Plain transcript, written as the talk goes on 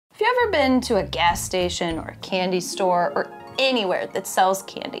ever been to a gas station or a candy store or anywhere that sells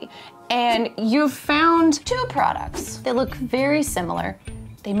candy and you've found two products that look very similar?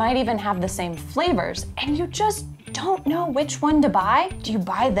 They might even have the same flavors and you just don't know which one to buy? Do you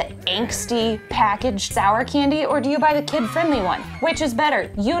buy the angsty packaged sour candy or do you buy the kid-friendly one? Which is better?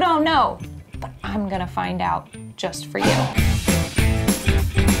 You don't know, but I'm gonna find out just for you.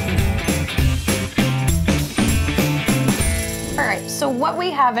 All right, so what we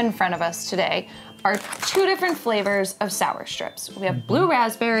have in front of us today are two different flavors of sour strips. We have blue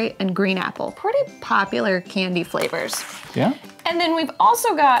raspberry and green apple. Pretty popular candy flavors. Yeah. And then we've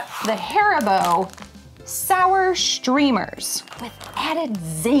also got the Haribo sour streamers with added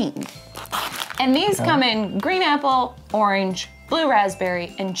zing. And these come in green apple, orange, blue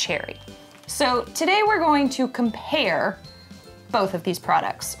raspberry, and cherry. So today we're going to compare both of these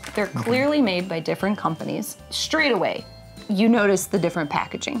products. They're clearly made by different companies. Straight away, you notice the different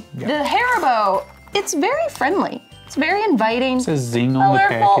packaging. Yep. The Haribo, it's very friendly. It's very inviting. It says zing on the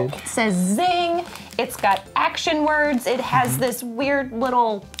package. It says zing. It's got action words. It has this weird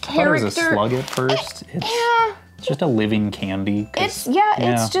little character. I thought it was a slug at first. It's just a living candy. It's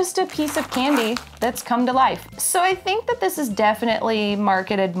just a piece of candy that's come to life. So I think that this is definitely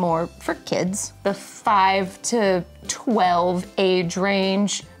marketed more for kids, the 5 to 12 age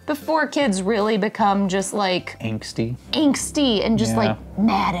range, before kids really become just like angsty and just like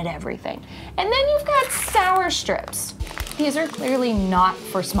mad at everything. And then you've got sour strips. These are clearly not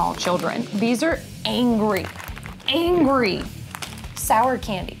for small children. These are angry sour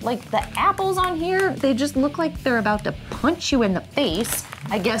candy. Like the apples on here, they just look like they're about to punch you in the face,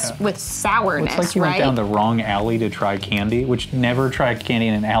 I guess, with sourness, Looks like you went down the wrong alley to try candy, which never tried candy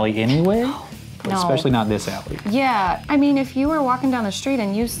in an alley anyway. No. Especially not this alley. Yeah, I mean, if you were walking down the street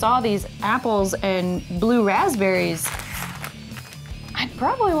and you saw these apples and blue raspberries, I'd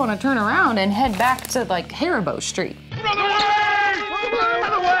probably want to turn around and head back to like Haribo Street. Run away!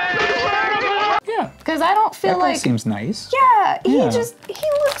 Yeah. Because I don't feel like— That seems nice. Yeah, he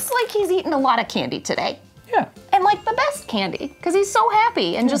looks like he's eating a lot of candy today. Yeah. And like the best candy, because he's so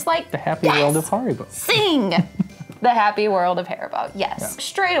happy and just like— The happy world of Haribo. Sing! The happy world of Haribo, yes. Yeah.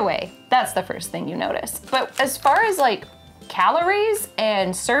 Straight away, that's the first thing you notice. But as far as like calories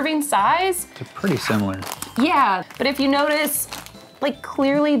and serving size— They're pretty similar. Yeah, but if you notice, like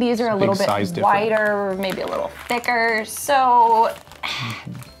clearly these are a little bit wider, maybe a little thicker. So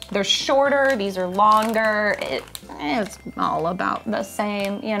they're shorter, these are longer. It's all about the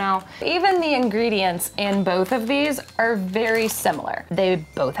same, you know. Even the ingredients in both of these are very similar. They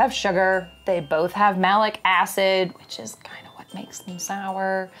both have sugar, they both have malic acid, which is kind of what makes them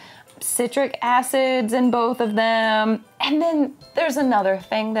sour. Citric acids in both of them. And then there's another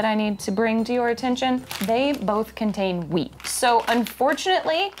thing that I need to bring to your attention. They both contain wheat. So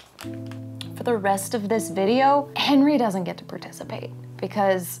unfortunately, for the rest of this video, Henry doesn't get to participate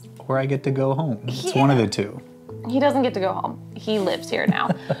because— Or I get to go home. It's one of the two. He doesn't get to go home. He lives here now.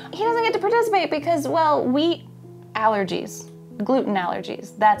 He doesn't get to participate because, well, wheat allergies, gluten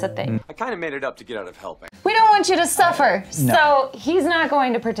allergies, that's a thing. I kind of made it up to get out of helping. We don't want you to suffer, No. so he's not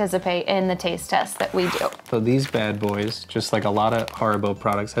going to participate in the taste test that we do. So these bad boys, just like a lot of Haribo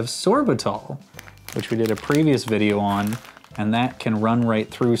products, have sorbitol, which we did a previous video on, and that can run right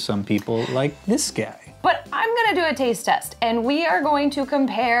through some people like this guy. But I'm gonna do a taste test, and we are going to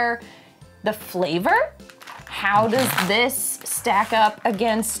compare the flavor. How does this stack up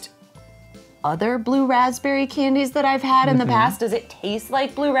against other blue raspberry candies that I've had in the past? Does it taste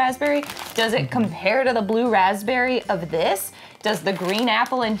like blue raspberry? Does it compare to the blue raspberry of this? Does the green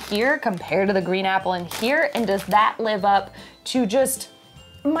apple in here compare to the green apple in here? And does that live up to just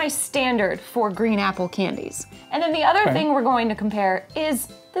my standard for green apple candies? And then the other thing we're going to compare is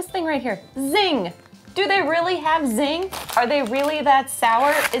this thing right here, zing. Do they really have zing? Are they really that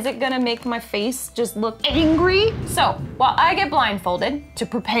sour? Is it gonna make my face just look angry? So, while I get blindfolded to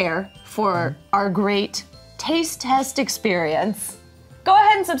prepare for our great taste test experience, go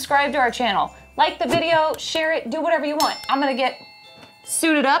ahead and subscribe to our channel. Like the video, share it, do whatever you want. I'm gonna get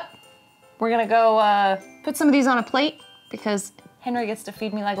suited up. We're gonna go put some of these on a plate because Henry gets to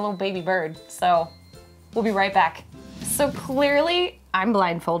feed me like a little baby bird. So, we'll be right back. So clearly, I'm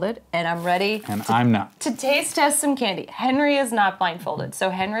blindfolded and I'm ready I'm not. to taste test some candy. Henry is not blindfolded, so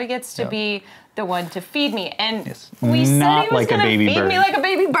Henry gets to be the one to feed me. And we said he was gonna feed me like a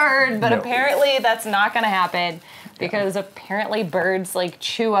baby bird, but apparently that's not gonna happen because apparently birds like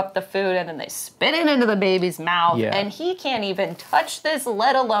chew up the food and then they spit it into the baby's mouth and he can't even touch this,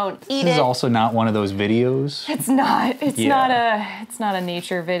 let alone eat it. This is also not one of those videos. It's not. It's not a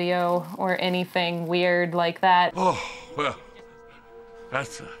nature video or anything weird like that. Oh, well,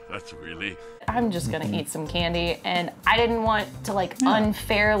 That's a relief. I'm just gonna eat some candy, and I didn't want to like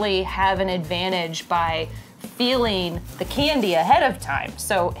unfairly have an advantage by feeling the candy ahead of time.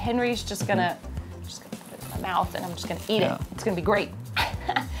 So Henry's just gonna put it in my mouth, and I'm just gonna eat it. It's gonna be great.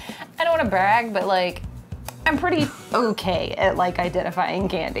 I don't want to brag, but like, I'm pretty okay at like identifying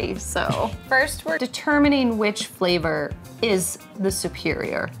candy. So first, we're determining which flavor is the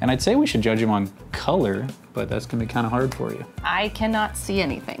superior. And I'd say we should judge them on color, but that's gonna be kind of hard for you. I cannot see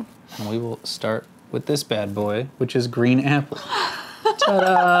anything. And we will start with this bad boy, which is green apple.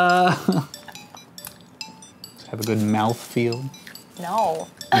 Ta-da! Have a good mouth feel. No.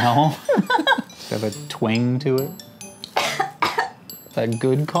 No? Have a twang to it. Is that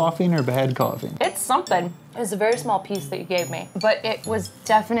good coughing or bad coughing? It's something. It's a very small piece that you gave me, but it was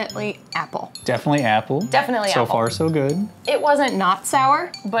definitely apple. Definitely apple. Definitely apple. So far, so good. It wasn't not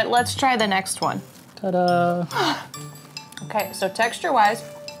sour, but let's try the next one. Ta-da! Okay, so texture-wise,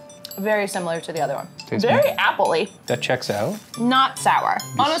 very similar to the other one. Tastes Very good. apple-y. That checks out. Not sour.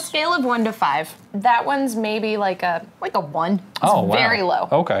 On a scale of 1 to 5, that one's maybe like a 1. It's Oh, wow. very low.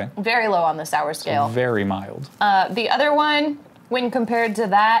 Okay. Very low on the sour scale. Very mild. The other one, when compared to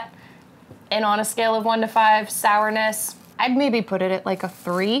that, and on a scale of 1 to 5, sourness, I'd maybe put it at like a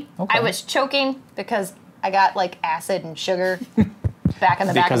 3. Okay. I was choking because I got like acid and sugar back in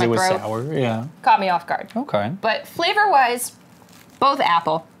the back of Because my it was throat. sour, yeah. Caught me off guard. Okay. But flavor-wise, both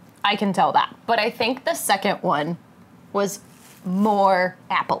apple. I can tell that. But I think the second one was more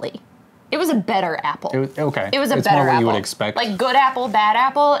apple-y. It was a better apple. Okay. It was a it's better more what apple. you would expect. Like good apple, bad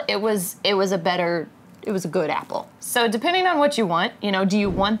apple, it was a good apple. So depending on what you want, you know, do you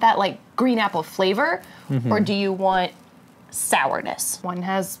want that like green apple flavor or do you want sourness? One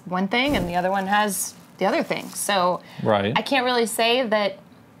has one thing and the other one has the other thing. So Right. I can't really say that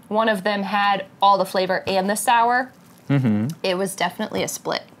one of them had all the flavor and the sour. It was definitely a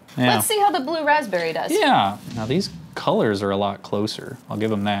split. Yeah. Let's see how the blue raspberry does. Yeah. Now these colors are a lot closer. I'll give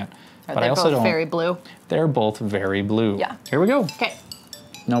them that. Are But they I also both don't. very blue? They're both very blue. Yeah. Here we go. Okay.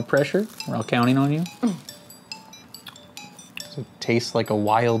 No pressure. We're all counting on you. Does it taste like a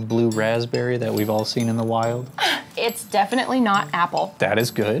wild blue raspberry that we've all seen in the wild? It's definitely not apple. That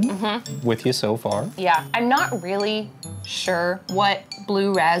is good. With you so far. Yeah, I'm not really sure what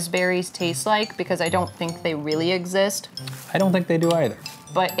blue raspberries taste like because I don't think they really exist, I don't think they do either.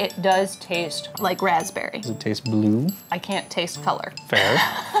 but it does taste like raspberry. Does it taste blue? I can't taste color. Fair.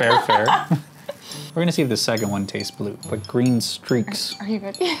 Fair, fair. We're gonna see if the second one tastes blue, but green streaks. Are you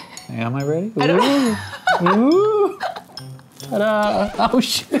ready? Am I ready? Ooh. Ooh. Ta-da. Oh,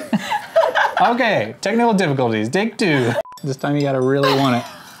 shit. Okay, technical difficulties. Take 2. This time you gotta really want it.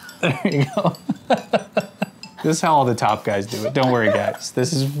 There you go. This is how all the top guys do it. Don't worry, guys.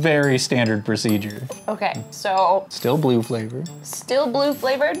 This is very standard procedure. Okay, so Still blue flavor. still blue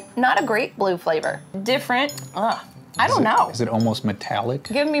flavored, not a great blue flavor. Different, I don't know. Is it almost metallic?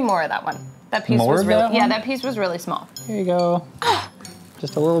 Give me more of that one. That piece More was of really, that yeah, one? that piece was really small. Here you go.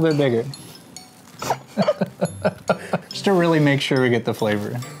 Just a little bit bigger. Just to really make sure we get the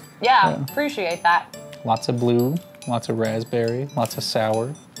flavor. Yeah, appreciate that. Lots of blue, lots of raspberry, lots of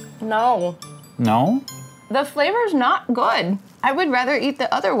sour. No, No? the flavor's not good. I would rather eat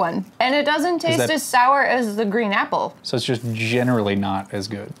the other one. And it doesn't taste that- as sour as the green apple. So it's just generally not as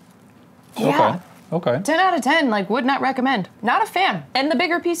good. Yeah. Okay. 10 out of 10, like, would not recommend. Not a fan. And the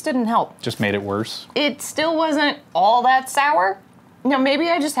bigger piece didn't help. Just made it worse. It still wasn't all that sour. Now, maybe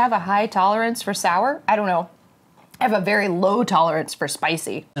I just have a high tolerance for sour. I don't know. I have a very low tolerance for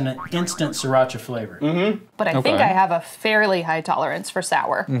spicy. And an instant sriracha flavor. But I think Okay. I have a fairly high tolerance for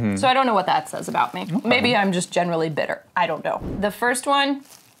sour. So I don't know what that says about me. Maybe I'm just generally bitter. I don't know. The first one,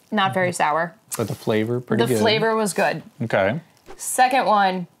 not very sour. But the flavor, pretty The good. flavor was good. Okay. Second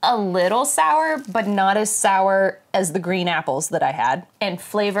one, a little sour, but not as sour as the green apples that I had. And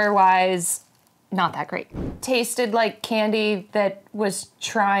flavor-wise, not that great. Tasted like candy that was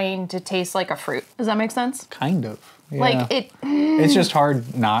trying to taste like a fruit. Does that make sense? Kind of. Yeah. Like it, It's just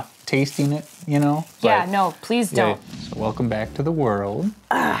hard not tasting it, you know? yeah, But- no, please Yeah. don't. So welcome back to the world.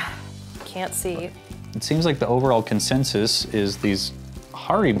 Can't see. It seems like the overall consensus is these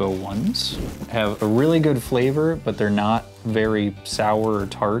Haribo ones have a really good flavor, but they're not very sour or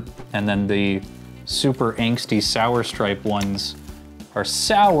tart. And then the super angsty sour stripe ones are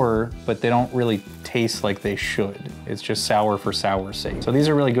sour, but they don't really taste like they should. It's just sour for sour's sake. So these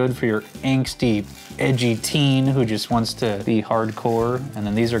are really good for your angsty, edgy teen who just wants to be hardcore. And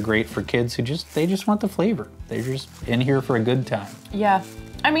then these are great for kids who they just want the flavor. They're just in here for a good time. Yeah.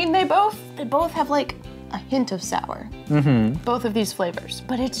 I mean, they both have like a hint of sour. Both of these flavors,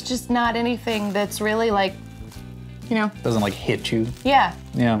 but it's just not anything that's really like you know? Doesn't like hit you. Yeah.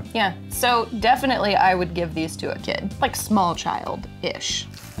 Yeah. Yeah. So definitely I would give these to a kid, like small child-ish.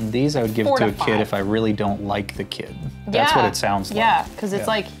 And these I would give 4 to to a kid 5. if I really don't like the kid. That's what it sounds like. Yeah, because it's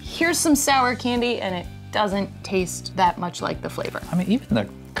like, here's some sour candy and it doesn't taste that much like the flavor. I mean, even the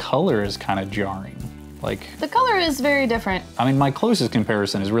color is kind of jarring. Like, The color is very different. I mean, my closest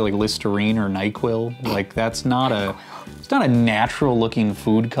comparison is really Listerine or NyQuil. Like, that's not it's not a natural looking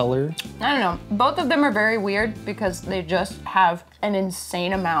food color. I don't know. Both of them are very weird because they just have an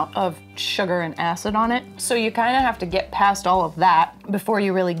insane amount of sugar and acid on it. So you kind of have to get past all of that before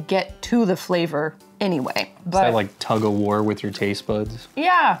you really get to the flavor anyway. Is that like tug of war with your taste buds?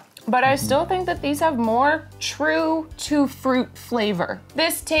 Yeah, but I still think that these have more true to fruit flavor.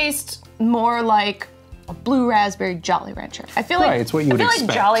 This tastes more like a blue raspberry Jolly Rancher. I feel like it's what you would expect.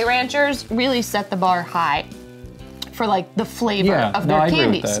 like Jolly Ranchers really set the bar high for like the flavor of their I agree with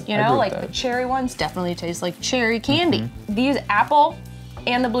candies. that. You I know, agree like with the that. cherry ones definitely taste like cherry candy. These apple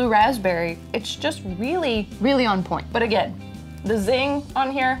and the blue raspberry, it's just really, really on point. But again, the zing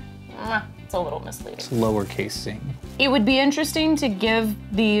on here, it's a little misleading. It's lowercase zing. It would be interesting to give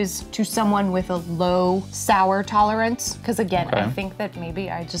these to someone with a low sour tolerance, because again, I think that maybe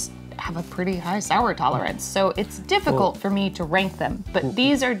I just have a pretty high sour tolerance, so it's difficult for me to rank them, but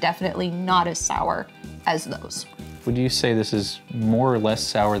these are definitely not as sour as those. Would you say this is more or less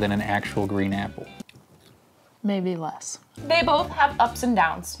sour than an actual green apple? Maybe less. They both have ups and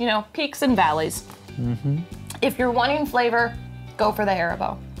downs, you know, peaks and valleys. If you're wanting flavor, go for the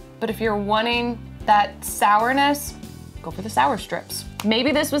Haribo. But if you're wanting that sourness, go for the sour strips.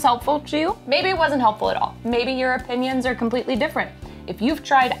 Maybe this was helpful to you. Maybe it wasn't helpful at all. Maybe your opinions are completely different. If you've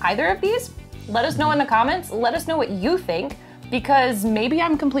tried either of these, let us know in the comments. Let us know what you think, because maybe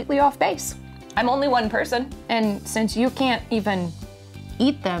I'm completely off base. I'm only one person, and since you can't even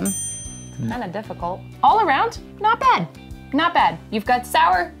eat them, kind of difficult. All around, not bad. Not bad. You've got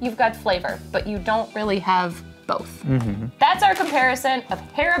sour, you've got flavor, but you don't really have both. That's our comparison of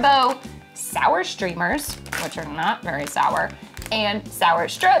Haribo sour streamers, which are not very sour, and sour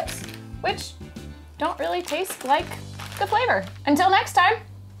strips, which don't really taste like the flavor. Until next time,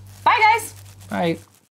 bye guys. Right.